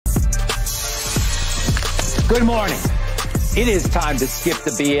Good morning. It is time to skip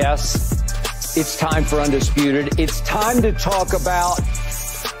the BS. It's time for Undisputed. It's time to talk about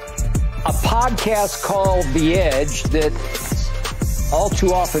a podcast called The Edge that all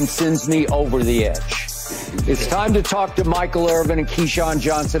too often sends me over the edge. It's time to talk to Michael Irvin and Keyshawn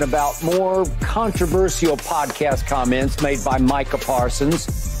Johnson about more controversial podcast comments made by Micah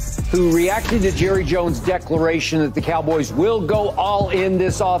Parsons, who reacted to Jerry Jones' declaration that the Cowboys will go all in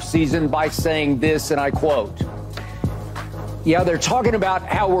this offseason by saying this, and I quote, "Yeah, they're talking about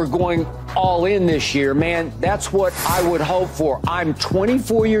how we're going all in this year. Man, that's what I would hope for. I'm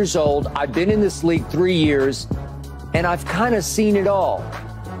 24 years old. I've been in this league 3 years, and I've kind of seen it all.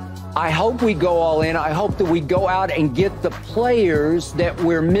 I hope we go all in. I hope that we go out and get the players that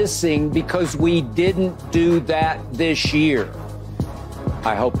we're missing because we didn't do that this year.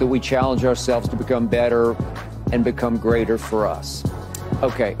 I hope that we challenge ourselves to become better and become greater for us."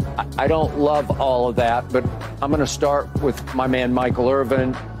 Okay, I don't love all of that, but I'm going to start with my man Michael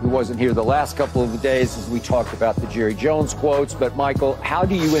Irvin, who wasn't here the last couple of days as we talked about the Jerry Jones quotes. But Michael, how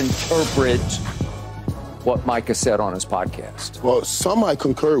do you interpret what Micah said on his podcast? Well, some I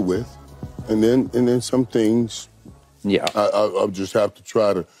concur with, and then some things I'll just have to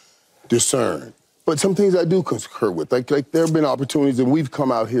try to discern. But some things I do concur with. Like there have been opportunities, and we've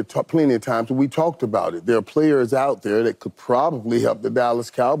come out here plenty of times, and we talked about it. There are players out there that could probably help the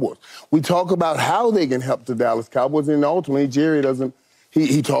Dallas Cowboys. We talk about how they can help the Dallas Cowboys, and ultimately Jerry doesn't.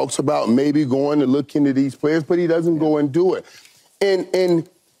 He talks about maybe going to look into these players, but he doesn't go and do it.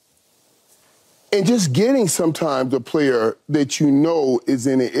 And just getting sometimes a player that you know is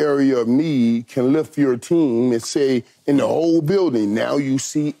in an area of need can lift your team and say, in the whole building, now you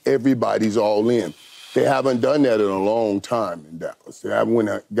see everybody's all in. They haven't done that in a long time in Dallas. They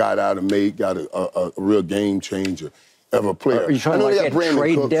haven't got out and got a real game changer of a player. Are you talking like at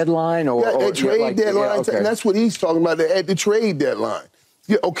trade deadline? At trade deadline, okay. And that's what he's talking about, at the trade deadline.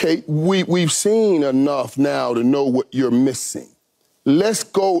 Yeah, okay, we've seen enough now to know what you're missing. Let's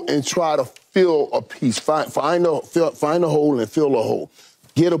go and try to fill a piece. Find a hole and fill a hole.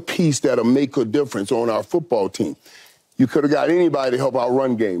 Get a piece that'll make a difference on our football team. You could have got anybody to help our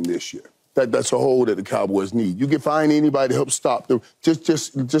run game this year. That's a hole that the Cowboys need. You can find anybody to help stop them.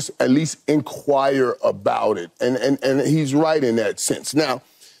 Just at least inquire about it. And he's right in that sense. Now,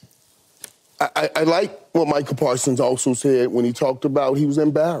 I like what Micah Parsons also said when he talked about he was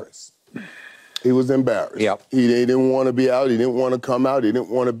embarrassed. He was embarrassed. Yep. He didn't want to be out. He didn't want to come out. He didn't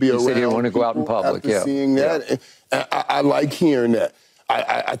want to be around. He said he didn't want to go out in public. After seeing that, I like hearing that.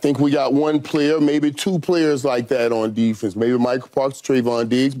 I think we got one player, maybe two players like that on defense. Maybe Micah Parsons, Trayvon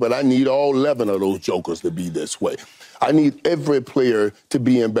Diggs, but I need all 11 of those jokers to be this way. I need every player to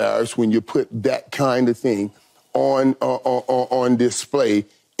be embarrassed when you put that kind of thing on display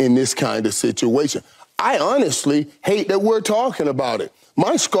in this kind of situation. I honestly hate that we're talking about it.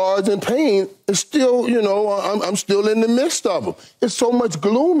 My scars and pain is still, I'm still in the midst of them. There's so much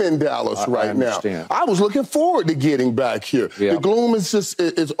gloom in Dallas right now. I was looking forward to getting back here. Yeah. The gloom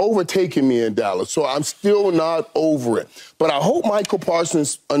is overtaking me in Dallas, so I'm still not over it. But I hope Michael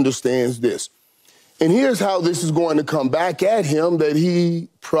Parsons understands this. And here's how this is going to come back at him that he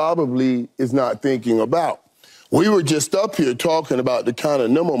probably is not thinking about. We were just up here talking about the kind of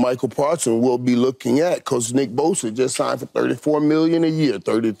number Michael Parsons will be looking at because Nick Bosa just signed for $34 million a year,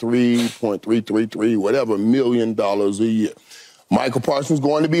 $33.333, whatever, $1 million a year. Michael Parsons is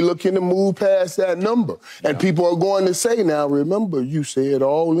going to be looking to move past that number. And people are going to say, now, remember, you said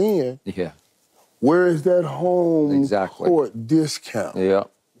all in. Yeah. Where is that home court discount? Yeah.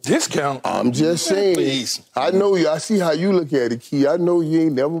 Discount? I'm just saying. Please. I know you. I see how you look at it, Key. I know you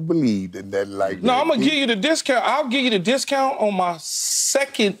ain't never believed in that like that. No, I'm going to give you the discount. I'll give you the discount on my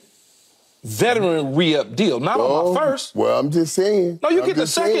second veteran re-up deal, not on my first. Well, I'm just saying. No, you get the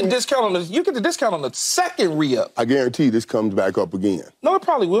second discount on the. You get the discount on the second re-up. I guarantee this comes back up again. No, it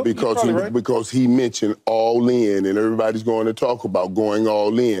probably will. Because he mentioned all in, and everybody's going to talk about going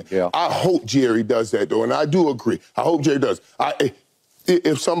all in. Yeah. I hope Jerry does that, though, and I do agree. I hope Jerry does.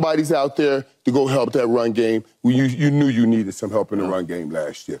 If somebody's out there to go help that run game, you knew you needed some help in the run game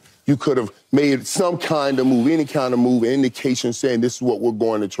last year. You could have made some kind of move, any kind of move, indication saying this is what we're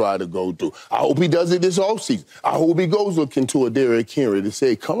going to try to go do. I hope he does it this offseason. I hope he goes looking to a Derrick Henry to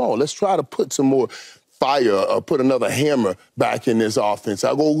say, come on, let's try to put some more fire or put another hammer back in this offense.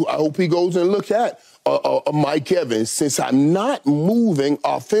 I hope he goes and look at Mike Evans. Since I'm not moving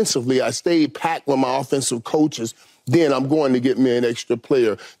offensively, I stayed packed with my offensive coaches. Then I'm going to get me an extra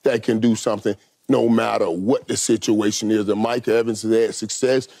player that can do something no matter what the situation is. And Micah Evans has had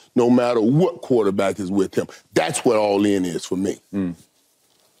success no matter what quarterback is with him. That's what all in is for me.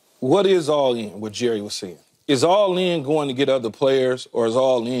 What is all in, what Jerry was saying? is all in going to get other players, or is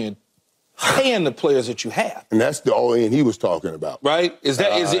all in paying the players that you have? And that's the all in he was talking about. Right? Is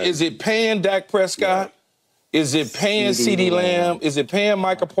it paying Dak Prescott? Yeah. Is it paying CeeDee Lamb? Is it paying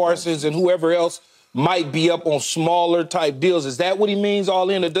Micah Parsons and whoever else might be up on smaller type deals? Is that what he means all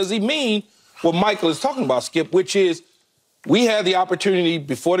in? Or does he mean what Michael is talking about, Skip, which is we had the opportunity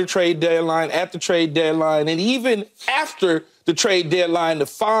before the trade deadline, at the trade deadline, and even after the trade deadline to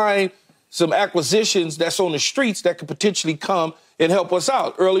find some acquisitions that's on the streets that could potentially come and help us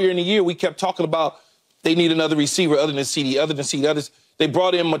out. Earlier in the year, we kept talking about they need another receiver other than CeeDee, others. They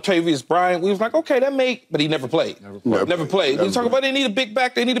brought in Martavis Bryant. We was like, okay, that but he never played. Never played. We talking about they need a big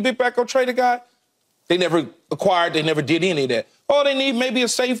back. They need a big back. Go trade a guy. They never acquired. They never did any of that. Oh, they need maybe a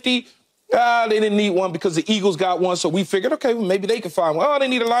safety. They didn't need one because the Eagles got one, so we figured, okay, well, maybe they could find one. Oh, they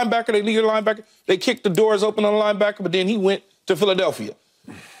need a linebacker. They need a linebacker. They kicked the doors open on a linebacker, but then he went to Philadelphia.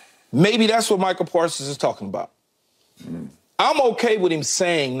 Maybe that's what Micah Parsons is talking about. I'm okay with him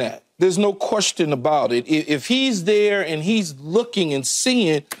saying that. There's no question about it. If he's there and he's looking and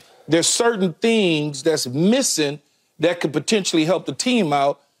seeing there's certain things that's missing that could potentially help the team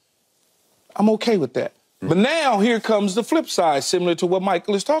out, I'm okay with that. But now here comes the flip side, similar to what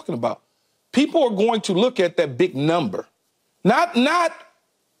Michael is talking about. People are going to look at that big number, not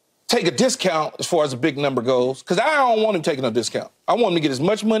take a discount as far as a big number goes, because I don't want him taking a discount. I want him to get as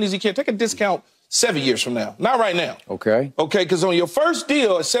much money as he can. Take a discount 7 years from now, not right now. Okay. Okay, because on your first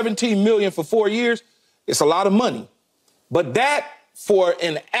deal at $17 million for 4 years, it's a lot of money. But that, for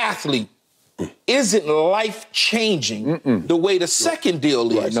an athlete, isn't life-changing the way the second deal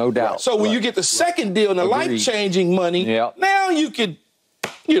is. Right, no doubt. So when you get the second deal and the life-changing money, now you could,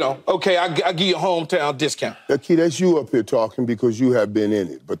 okay, I give you a hometown discount. Key, that's you up here talking because you have been in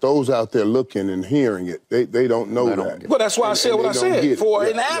it. But those out there looking and hearing it, they don't know that. Well, that's why I said what I said. For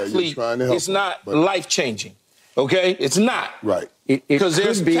an athlete, it's not life-changing. Okay? It's not. Right. Because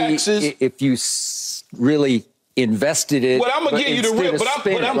there's taxes. If you really invested it. Well, I'm going to give you the real, but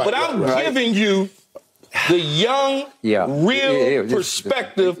I'm giving you the young, real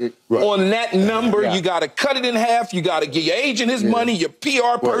perspective on that number. You got to cut it in half. You got to give your agent his money, your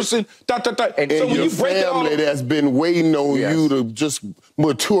PR person, And so when your you break family that's been waiting on you to just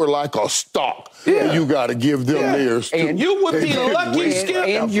mature like a stalk. You got to give them theirs, too. And you would be lucky, Skip.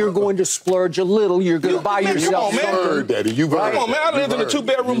 And you're going to splurge a little. You're going to buy yourself something. Come on, man. I live in a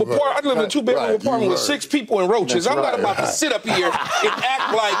two-bedroom apartment with 6 people and roaches. I'm not about to sit up here and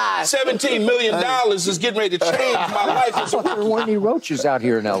act like $17 million is getting ready to change my life. There weren't any roaches out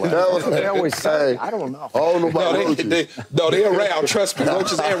here in L.A. They always say, I don't know. I don't know about roaches. They're around. Trust me,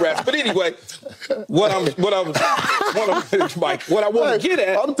 roaches and rats. But anyway, what I want to get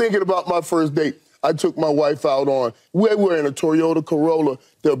at. I'm thinking about my first date. I took my wife out on. We were in a Toyota Corolla.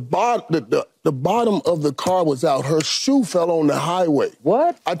 The bottom of the car was out. Her shoe fell on the highway.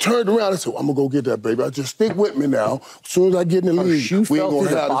 What? I turned around and said, I'm going to go get that, baby. I just stick with me now. As soon as I get in the lead, shoe fell through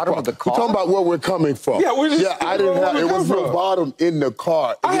the bottom of the car? We're talking about where we're coming from. Yeah, I didn't have, it was no bottom in the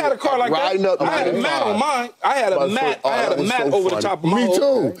car. I had a car like that. I had a mat on mine. I had a mat over the top of mine. Me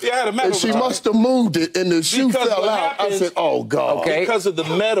too. Yeah, I had a mat over the top. And she must have moved it, and the shoe fell out. I said, oh, God. Okay. Because of the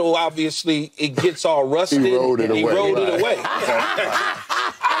metal, obviously, it gets all rusted. He rode it away.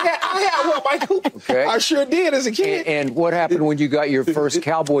 I had one, Michael. Okay. I sure did as a kid. And what happened when you got your first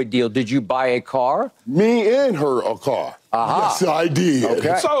Cowboy deal? Did you buy a car? Me and her a car. Yes, I did.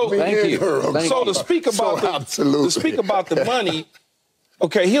 Okay. So, thank you. To speak about the money,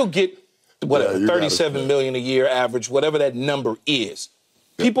 okay, he'll get whatever, $37 million a year average, whatever that number is.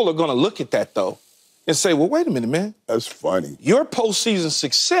 People are going to look at that, though, and say, well, wait a minute, man. That's funny. Your postseason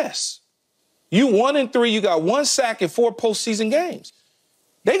success, you 1-3, you got 1 sack in 4 postseason games.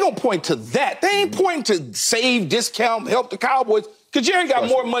 They going to point to that. They ain't pointing to save, discount, help the Cowboys, because Jerry got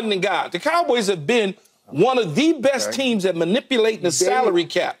more money than God. The Cowboys have been one of the best teams at manipulating the salary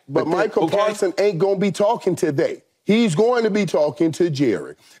cap. But Micah Parsons ain't going to be talking today. He's going to be talking to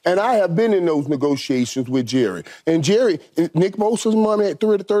Jerry. And I have been in those negotiations with Jerry. And Jerry, Nick Bosa's money at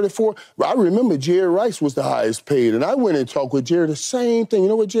 30 to 34, I remember Jerry Rice was the highest paid. And I went and talked with Jerry, the same thing. You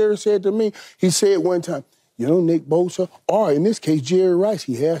know what Jerry said to me? He said one time, you know, Nick Bosa, or in this case, Jerry Rice,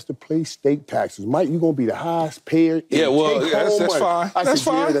 he has to pay state taxes. Mike, you're going to be the highest payer. Yeah, well, that's fine. I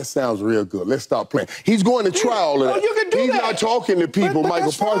said, Jerry, that sounds real good. Let's stop playing. He's going to try all of that. You can do He's that. not talking to people.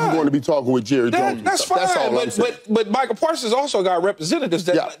 Michael Parsons is going to be talking with Jerry Jones. That's fine. That's all I'm saying. But Michael Parsons also got representatives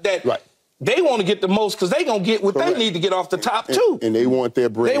that they want to get the most because they're going to get what they need to get off the top, too. And they want their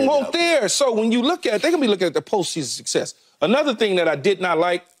brand. They want theirs. So when you look at it, they're going to be looking at the postseason success. Another thing that I did not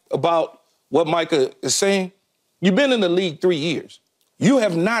like about what Micah is saying, you've been in the league 3 years. You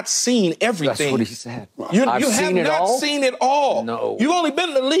have not seen everything. That's what he said. You have not seen it all. No. You've only been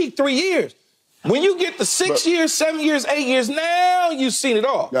in the league 3 years. When you get to 6 years, 7 years, 8 years, now you've seen it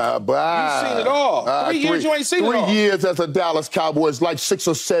all. You've seen it all. 3 years, you ain't seen it all. 3 years as a Dallas Cowboys, like 6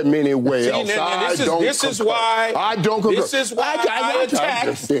 or 7 anywhere else. This is why I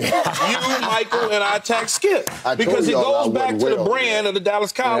attacked you, Michael, and I attacked Skip. Because it goes back to the brand of the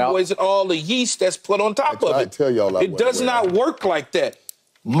Dallas Cowboys and all the yeast that's put on top of it. I tell y'all it does not work like that.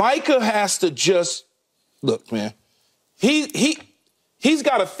 Micah has to just look, man. He's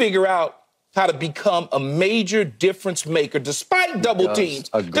got to figure out how to become a major difference maker despite double teams,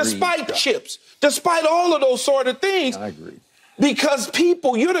 despite chips, despite all of those sort of things. I agree. Because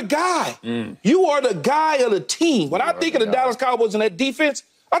people, you're the guy. You are the guy of the team. When I think of the Dallas Cowboys and that defense,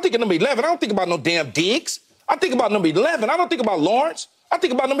 I think of number 11. I don't think about no damn Diggs. I think about number 11. I don't think about Lawrence. I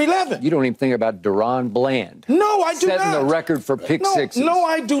think about number 11. You don't even think about Deron Bland. No, I do not. Setting the record for pick sixes. No,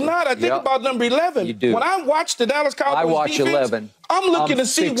 I do not. I think about number 11. You do. When I watch the Dallas Cowboys I watch defense, 11. I'm looking to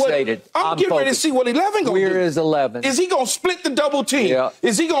see fixated. I'm getting ready to see what 11 going to do. Where is 11? Is he going to split the double team? Yeah.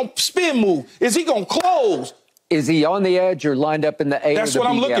 Is he going to spin move? Is he going to close? Is he on the edge or lined up in the A? That's what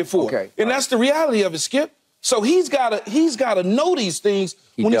I'm looking for. Okay. And that's the reality of it, Skip. So he's got to know these things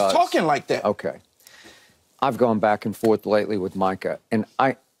when he's talking like that. Okay. I've gone back and forth lately with Micah, and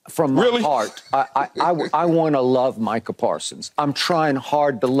from my heart, I want to love Micah Parsons. I'm trying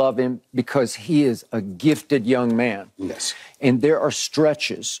hard to love him because he is a gifted young man. Yes. And there are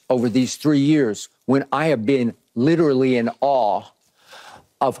stretches over these 3 years when I have been literally in awe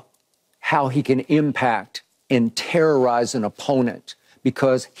of how he can impact and terrorize an opponent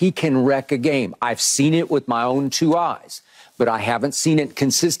because he can wreck a game. I've seen it with my own 2 eyes, but I haven't seen it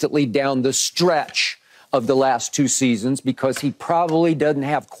consistently down the stretch of the last 2 seasons because he probably doesn't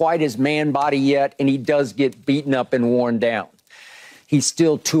have quite his man body yet, and he does get beaten up and worn down. He's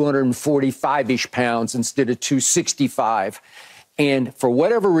still 245-ish pounds instead of 265. And for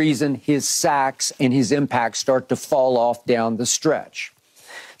whatever reason, his sacks and his impacts start to fall off down the stretch.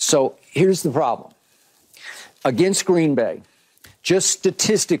 So here's the problem. Against Green Bay, just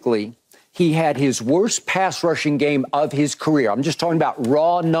statistically, he had his worst pass rushing game of his career. I'm just talking about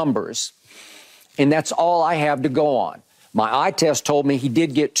raw numbers. And that's all I have to go on. My eye test told me he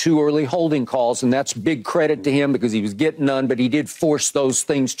did get 2 early holding calls, and that's big credit to him because he was getting none, but he did force those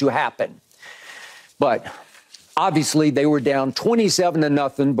things to happen. But obviously they were down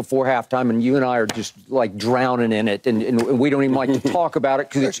 27-0 before halftime, and you and I are just like drowning in it, and we don't even like to talk about it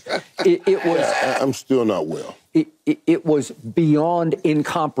because it was... I'm still not well. It was beyond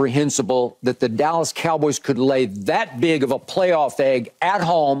incomprehensible that the Dallas Cowboys could lay that big of a playoff egg at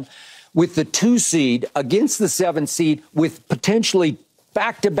home with the 2 seed against the 7 seed with potentially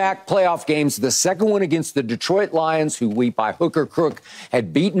back-to-back playoff games, the second one against the Detroit Lions, who we, by hook or crook,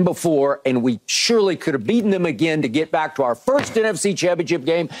 had beaten before, and we surely could have beaten them again to get back to our first NFC Championship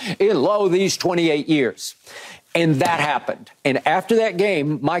game in, these 28 years. And that happened. And after that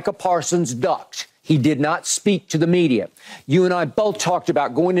game, Micah Parsons ducked. He did not speak to the media. You and I both talked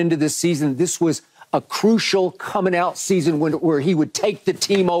about going into this season, this was a crucial coming out season where he would take the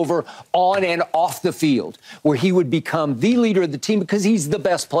team over on and off the field, where he would become the leader of the team because he's the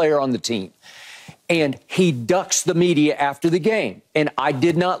best player on the team. And he ducks the media after the game. And I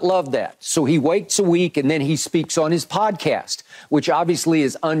did not love that. So he waits a week and then he speaks on his podcast, which obviously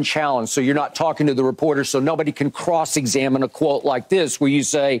is unchallenged. So you're not talking to the reporter, so nobody can cross-examine a quote like this where you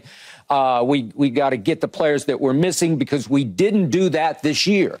say, we got to get the players that we're missing because we didn't do that this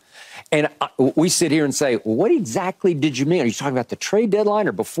year. And we sit here and say, well, what exactly did you mean? Are you talking about the trade deadline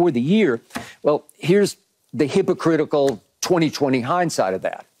or before the year? Well, here's the hypocritical 2020 hindsight of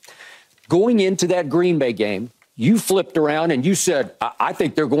that. Going into that Green Bay game, you flipped around and you said, I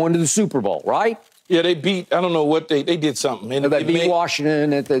think they're going to the Super Bowl, right? Yeah, they beat, I don't know what they did something. And they beat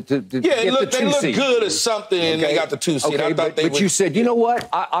Washington at the they looked good at something, and they got the 2 seed. Okay, but you said, you know what?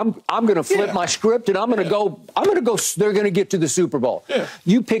 I'm going to flip my script, and I'm going to go. They're going to get to the Super Bowl. Yeah.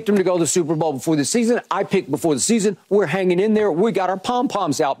 You picked them to go to the Super Bowl before the season. I picked before the season. We're hanging in there. We got our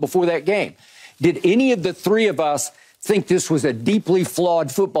pom-poms out before that game. Did any of the 3 of us think this was a deeply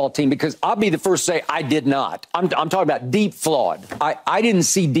flawed football team? Because I'll be the first to say I did not. I'm talking about deep flawed. I didn't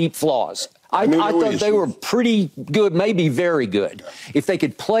see deep flaws. I thought they were pretty good, maybe very good. If they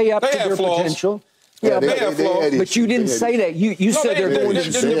could play up to their potential. Yeah, they have flaws. But you didn't say that. You said they're going to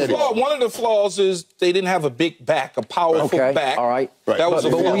the Super Bowl. One of the flaws is they didn't have a big back, a powerful back. All right. That was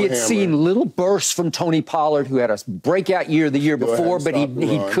but we had seen little bursts from Tony Pollard, who had a breakout year the year before, but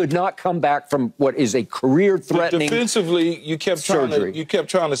he could not come back from what is a career-threatening defensively, you kept trying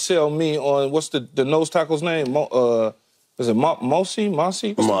to sell me on what's the nose tackle's name? Was it Mosey?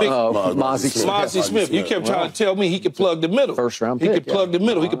 Mozzie Smith. You kept trying to tell me he could plug the middle. First round pick. He could plug the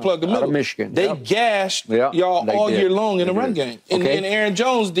middle. He could plug the middle. Out of Michigan. They gashed y'all all year long in the run game. And Aaron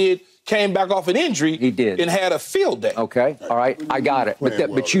Jones came back off an injury. He did. And had a field day. Okay. All right. I got it. But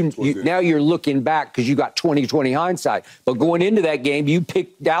now you're looking back because you got 20/20 hindsight. But going into that game, you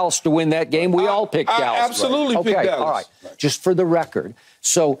picked Dallas to win that game. We all picked Dallas. Absolutely picked Dallas. All right. Just for the record.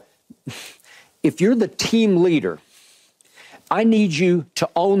 So if you're the team leader, I need you to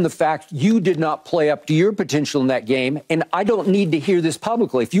own the fact you did not play up to your potential in that game, and I don't need to hear this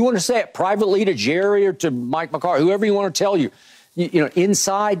publicly. If you want to say it privately to Jerry or to Mike McCarthy, whoever you want to tell you,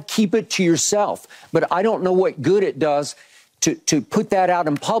 inside, keep it to yourself. But I don't know what good it does to put that out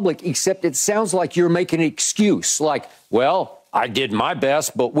in public, except it sounds like you're making an excuse. Like, well, I did my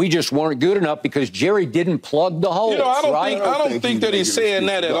best, but we just weren't good enough because Jerry didn't plug the holes. I don't think that he's saying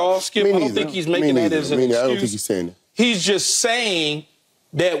that at all, Skip. I don't think he's making that as an excuse. I don't think he's saying that. He's just saying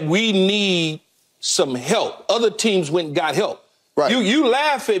that we need some help. Other teams went and got help. Right. You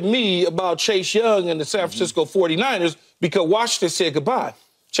laugh at me about Chase Young and the San Francisco 49ers because Washington said goodbye.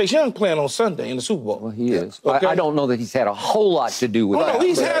 Chase Young playing on Sunday in the Super Bowl. Well, he is. Okay? I don't know that he's had a whole lot to do with that. I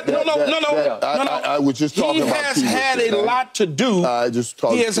was just talking about He has had a lot to do.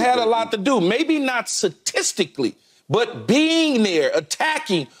 He has had a lot to do. Maybe not statistically, but being there,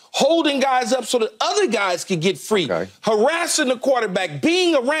 attacking, holding guys up so that other guys can get free, harassing the quarterback,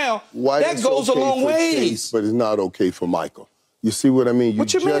 being around, that goes a long ways. But it's not okay for Michael. You see what I mean?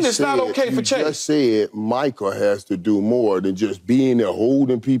 What you mean it's not okay for Chase? You just said Michael has to do more than just being there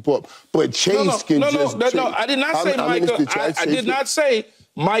holding people up. But Chase can just... No, I did not say Micah. I did not say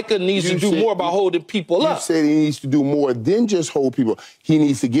Micah needs to do more about holding people up. You said he needs to do more than just hold people. He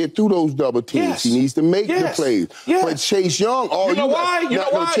needs to get through those double teams. Yes. He needs to make the plays. Yes. But Chase Young... Chase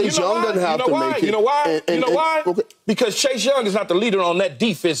Young doesn't have to make it. You know why? Because Chase Young is not the leader on that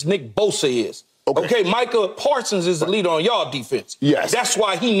defense. Nick Bosa is. Okay, Micah Parsons is the leader on y'all defense. Yes. That's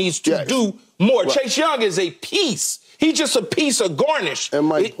why he needs to do more. Right. Chase Young is a piece. He's just a piece of garnish. And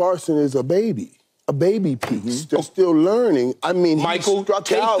Mike Parsons is a baby piece. They're still learning. I mean, Michael,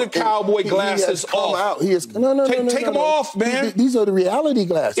 take the cowboy glasses off. Take them off, man. These are the reality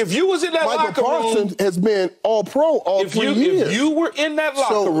glasses. If you was in that locker room... Michael Parsons has been all-pro all 3 years. If you were in that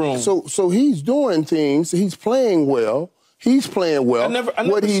locker room... So he's doing things. He's playing well. He's playing well. I never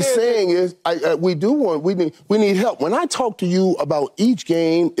what he's saying is, we need help. When I talk to you about each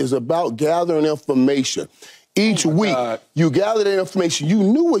game is about gathering information. Each week, you gather that information. You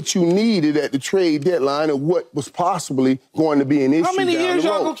knew what you needed at the trade deadline and what was possibly going to be an issue. How many years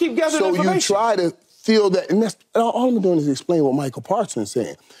y'all gonna keep gathering information? So you try to feel that, and that's all I'm doing is explain what Micah Parsons is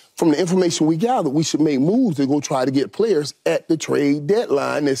saying. From the information we gathered, we should make moves to go try to get players at the trade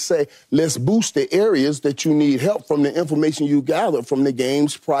deadline that say, let's boost the areas that you need help from the information you gathered from the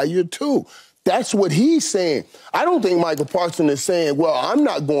games prior to. That's what he's saying. I don't think Micah Parsons is saying, well, I'm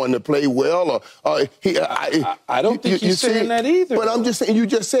not going to play well. I don't think he's saying that either. But I'm just saying, you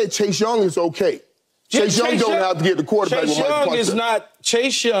just said Chase Young is okay. Chase Young don't have to get the quarterback with Micah Parsons.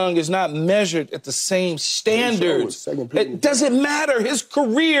 Chase Young is not measured at the same standards. It doesn't matter. His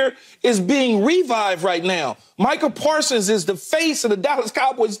career is being revived right now. Micah Parsons is the face of the Dallas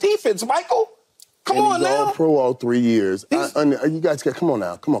Cowboys defense, Michael. Come on now. He's all-pro all 3 years. You guys, come on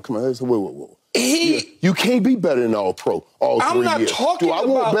now. Come on. Whoa. You can't be better than all-pro all 3 years. I'm not talking about...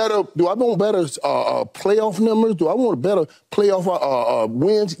 Do I want better playoff numbers? Do I want better playoff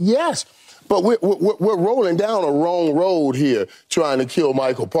wins? Yes. But we're rolling down a wrong road here trying to kill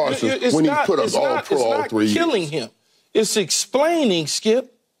Michael Parsons when he put us all-pro all 3 years. It's not killing him. It's explaining,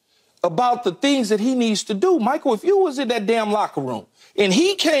 Skip, about the things that he needs to do. Michael, if you was in that damn locker room and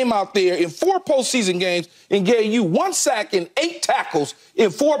he came out there in 4 postseason games and gave you 1 sack and 8 tackles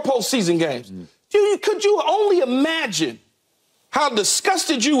in 4 postseason games, could you only imagine how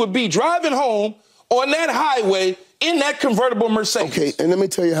disgusted you would be driving home on that highway in that convertible Mercedes? Okay, and let me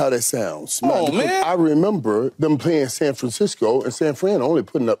tell you how that sounds. Oh, man. I remember them playing San Francisco, and San Fran only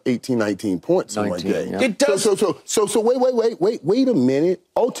putting up 18, 19 points in one game. Yeah. It does. So wait a minute.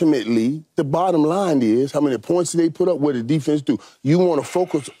 Ultimately, the bottom line is how many points do they put up, what the defense do. You want to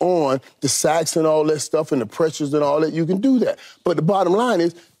focus on the sacks and all that stuff and the pressures and all that. You can do that. But the bottom line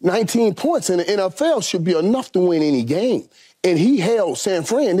is 19 points in the NFL should be enough to win any game. And he held San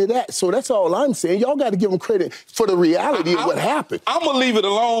Fran to that. So that's all I'm saying. Y'all got to give him credit for the reality of what happened. I'm going to leave it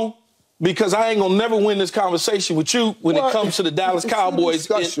alone because I ain't going to never win this conversation with you when it comes to the Dallas Cowboys. It's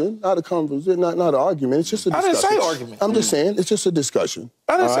a discussion, not a conversation, not an argument. It's just a discussion. I didn't say argument. I'm just saying it's just a discussion.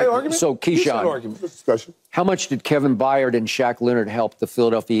 I didn't say argument. So, Keyshawn, discussion. How much did Kevin Byard and Shaq Leonard help the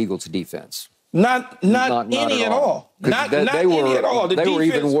Philadelphia Eagles defense? Not any at all. Not any at all. They were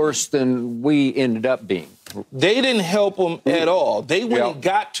even worse than we ended up being. They didn't help them at all. They went and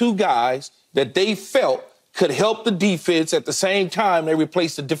got two guys that they felt could help the defense. At the same time, they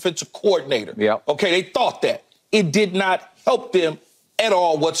replaced the defensive coordinator. Yep. Okay, they thought that. It did not help them at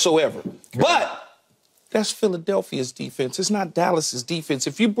all whatsoever. Okay. But that's Philadelphia's defense. It's not Dallas's defense.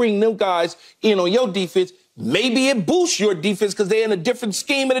 If you bring them guys in on your defense, maybe it boosts your defense because they're in a different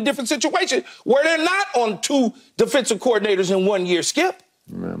scheme, in a different situation, where they're not on two defensive coordinators in 1 year, Skip.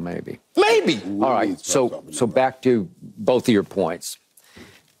 Maybe. All right, so back to both of your points.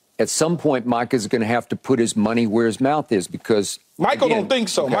 At some point, Mike is going to have to put his money where his mouth is because Michael don't think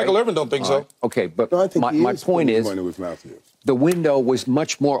so. Okay. Michael Irvin don't think so. Okay, but no, my point is the window was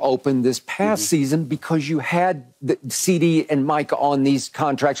much more open this past season because you had the CD and Micah on these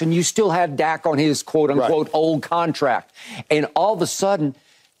contracts, and you still had Dak on his quote-unquote old contract. And all of a sudden,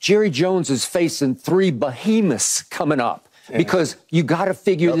 Jerry Jones is facing 3 behemoths coming up. Because you got to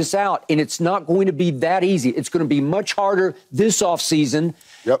figure this out, and it's not going to be that easy. It's going to be much harder this offseason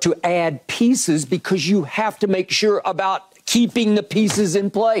to add pieces because you have to make sure about keeping the pieces in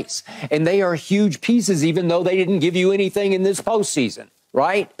place. And they are huge pieces, even though they didn't give you anything in this postseason,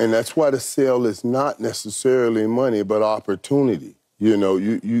 right? And that's why the sale is not necessarily money, but opportunity. You know,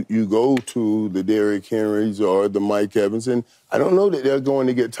 you go to the Derrick Henrys or the Mike Evans, and I don't know that they're going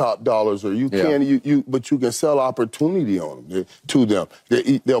to get top dollars, or but you can sell opportunity on them to them.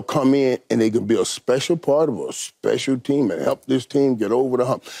 They'll come in and they can be a special part of a special team and help this team get over the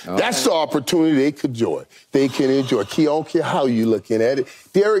hump. That's the opportunity they could enjoy. They can enjoy. I don't care how you're looking at it.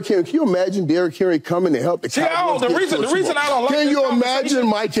 Derrick Henry, can you imagine Derrick Henry coming to help the Cowboys? The reason I don't like Can you imagine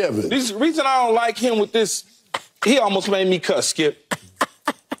Mike Evans? The reason I don't like him with this, he almost made me cuss, Skip.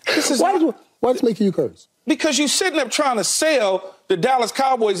 Why is making you curse? Because you're sitting up trying to sell the Dallas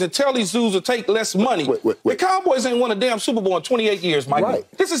Cowboys and tell these dudes to take less money. Wait. The Cowboys ain't won a damn Super Bowl in 28 years, Michael.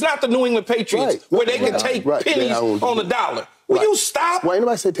 This is not the New England Patriots where they can take pennies on the dollar. Will you stop? Well,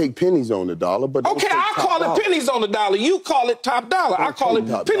 anybody say take pennies on the dollar, but okay, I call it pennies on the dollar. You call it top dollar. I call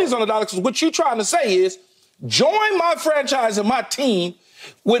it pennies on the dollar because what you're trying to say is join my franchise and my team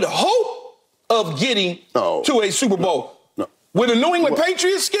with hope of getting to a Super Bowl. With the New England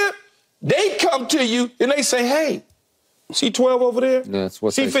Patriots, Skip, they come to you and they say, hey, see 12 over there? That's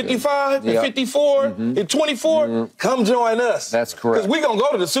what see 55 and 54 and 24? Come join us. That's correct. Because we're going to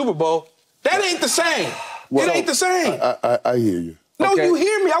go to the Super Bowl. That ain't the same. It ain't the same. I hear you. No, you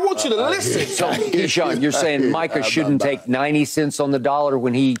hear me. I want you to listen. So, Keyshawn, you're saying Micah shouldn't take 90 cents on the dollar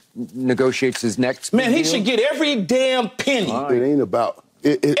when he negotiates his next Man, he deal? should get every damn penny. It ain't about...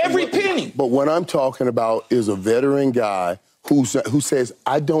 every penny. But what I'm talking about is a veteran guy who says,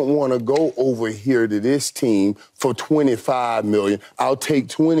 I don't want to go over here to this team for $25 million. I'll take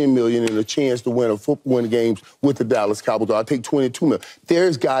 $20 million and a chance to win games with the Dallas Cowboys. I'll take $22 million.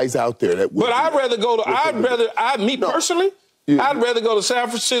 There's guys out there that would. But I'd rather go to, personally, I'd rather go to San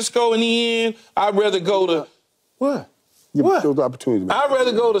Francisco in the end. I'd rather go to, what? Those opportunities. I'd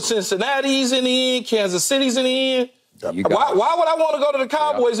rather go to Cincinnati's in the end, Kansas City's in the end. Why would I want to go to the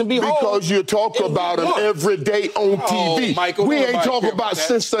Cowboys and be home? Because you talk about them every day on TV. Michael, we ain't talking about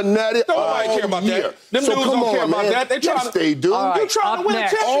Cincinnati Nobody care about that. Them dudes don't care about that. They do. You're trying to win a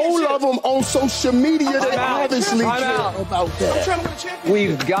championship. All of them on social media, they obviously care about that. I'm trying to win a championship.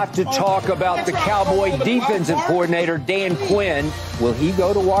 We've got to talk about the Cowboy defensive coordinator, Dan Quinn. Will he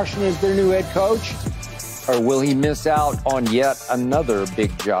go to Washington as their new head coach? Or will he miss out on yet another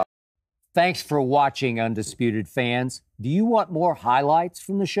big job? Thanks for watching, Undisputed fans. Do you want more highlights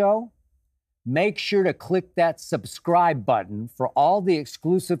from the show? Make sure to click that subscribe button for all the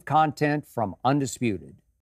exclusive content from Undisputed.